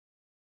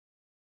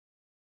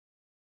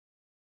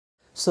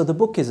So the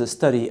book is a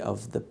study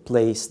of the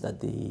place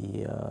that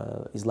the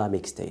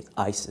Islamic State,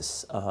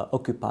 ISIS,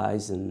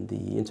 occupies in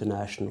the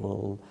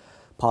international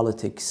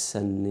politics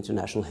and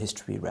international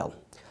history realm.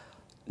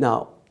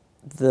 Now,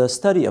 the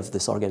study of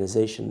this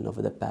organization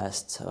over the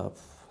past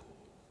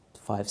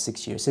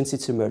 5-6 years, since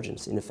its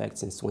emergence, in effect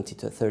since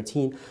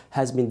 2013,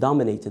 has been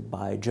dominated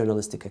by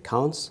journalistic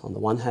accounts on the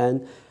one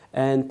hand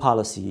and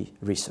policy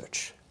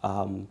research.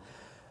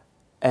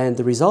 And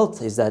the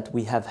result is that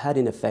we have had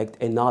in effect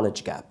a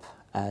knowledge gap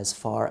as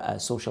far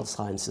as social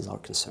sciences are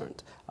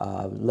concerned.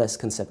 Less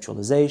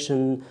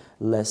conceptualization,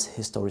 less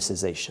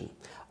historicization.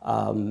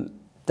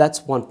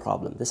 That's one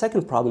problem. The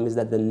second problem is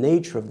that the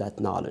nature of that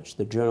knowledge,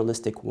 the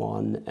journalistic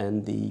one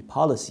and the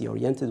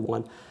policy-oriented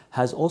one,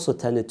 has also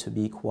tended to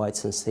be quite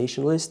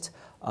sensationalist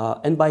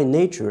and by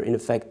nature, in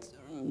effect,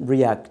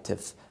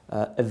 reactive,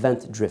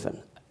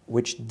 event-driven,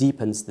 which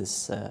deepens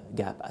this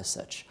gap as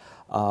such.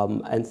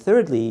 And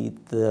thirdly,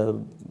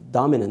 the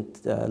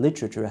dominant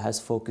literature has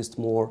focused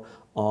more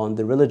on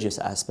the religious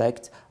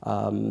aspect,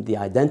 the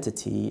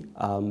identity,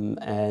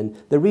 and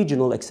the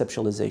regional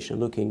exceptionalization,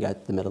 looking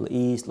at the Middle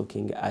East,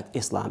 looking at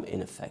Islam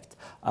in effect.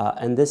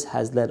 And this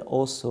has led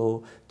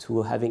also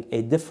to having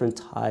a different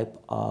type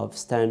of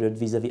standard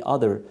vis-a-vis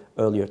other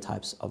earlier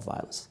types of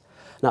violence.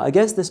 Now,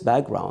 against this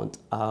background,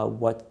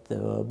 what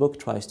the book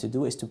tries to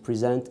do is to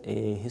present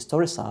a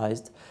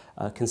historicized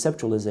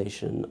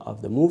conceptualization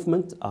of the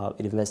movement.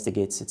 It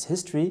investigates its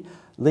history,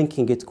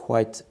 linking it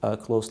quite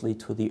closely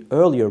to the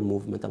earlier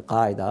movement,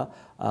 Al-Qaeda,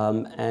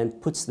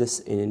 and puts this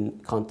in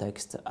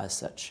context as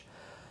such.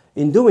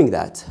 In doing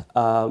that,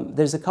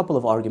 there's a couple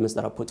of arguments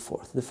that are put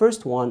forth. The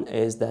first one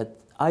is that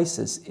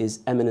ISIS is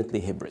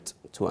eminently hybrid.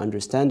 To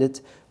understand it,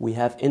 we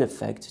have in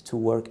effect to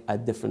work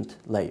at different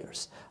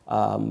layers.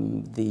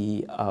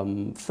 The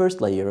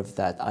first layer of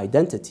that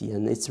identity,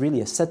 and it's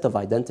really a set of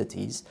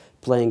identities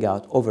playing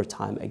out over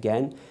time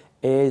again,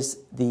 is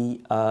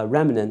the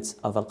remnants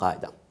of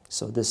Al-Qaeda.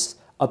 So this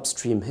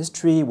upstream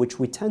history, which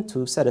we tend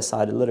to set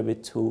aside a little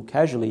bit too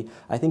casually,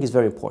 I think is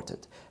very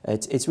important.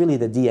 It's really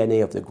the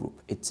DNA of the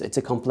group. It's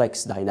a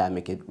complex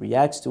dynamic. It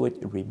reacts to it,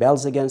 it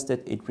rebels against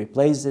it, it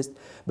replaces it,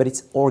 but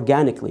it's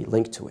organically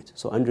linked to it.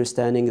 So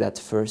understanding that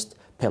first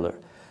pillar.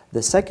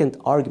 The second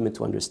argument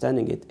to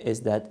understanding it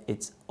is that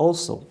it's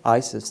also,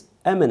 ISIS,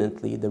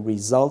 eminently the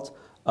result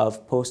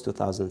of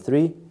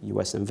post-2003,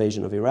 US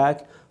invasion of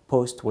Iraq,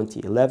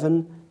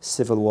 post-2011,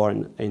 civil war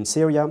in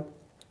Syria,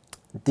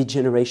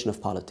 degeneration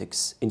of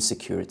politics,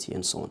 insecurity,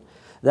 and so on.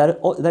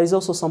 That is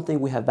also something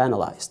we have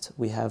banalized.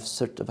 We have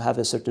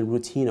a certain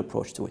routine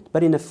approach to it.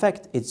 But in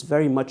effect, it's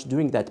very much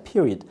during that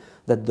period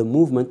that the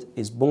movement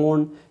is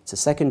born. It's a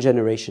second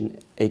generation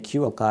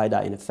AQ,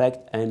 Al-Qaeda in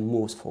effect, and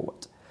moves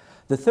forward.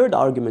 The third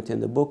argument in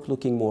the book,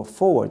 looking more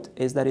forward,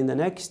 is that in the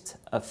next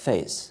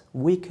phase,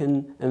 we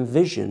can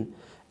envision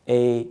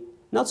a,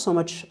 not so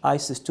much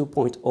ISIS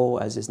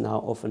 2.0 as is now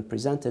often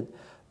presented,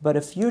 but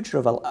a future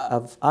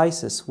of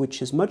ISIS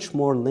which is much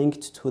more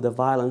linked to the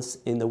violence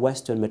in the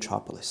Western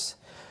metropolis.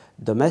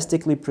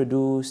 Domestically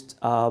produced,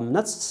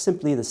 not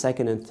simply the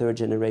second and third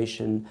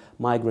generation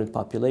migrant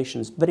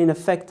populations, but in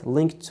effect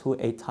linked to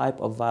a type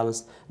of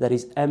violence that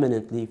is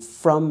eminently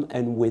from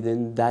and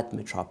within that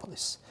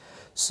metropolis.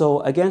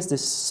 So against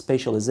this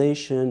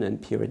spatialization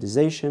and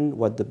periodization,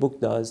 what the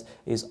book does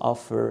is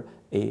offer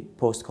a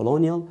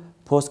post-colonial,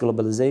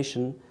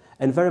 post-globalisation,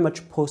 and very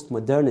much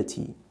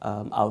post-modernity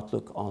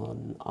outlook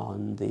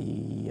on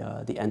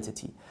the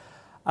entity.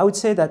 I would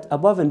say that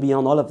above and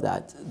beyond all of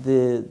that,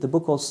 the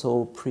book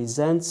also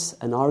presents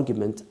an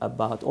argument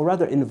about, or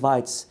rather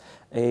invites,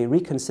 a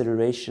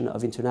reconsideration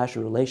of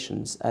international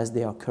relations as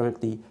they are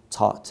currently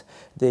taught.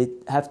 They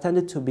have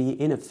tended to be,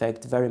 in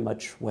effect, very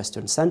much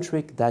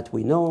Western-centric, that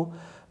we know,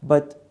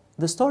 but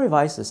the story of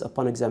ISIS,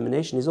 upon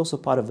examination, is also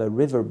part of a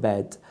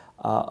riverbed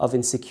of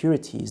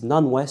insecurities,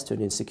 non-Western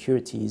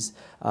insecurities,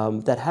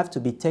 that have to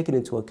be taken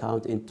into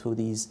account into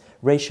these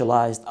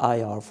racialized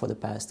IR for the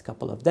past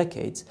couple of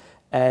decades.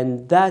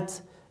 And that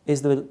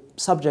is the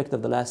subject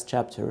of the last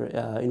chapter,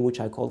 in which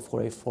I call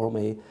for a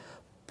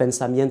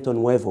pensamiento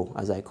nuevo,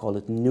 as I call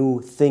it,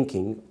 new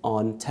thinking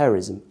on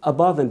terrorism,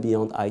 above and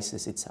beyond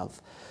ISIS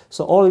itself.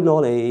 So all in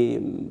all, a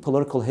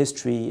political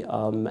history,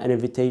 an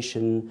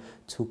invitation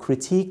to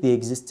critique the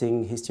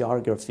existing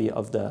historiography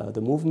of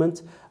the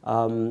movement,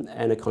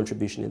 and a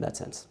contribution in that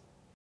sense.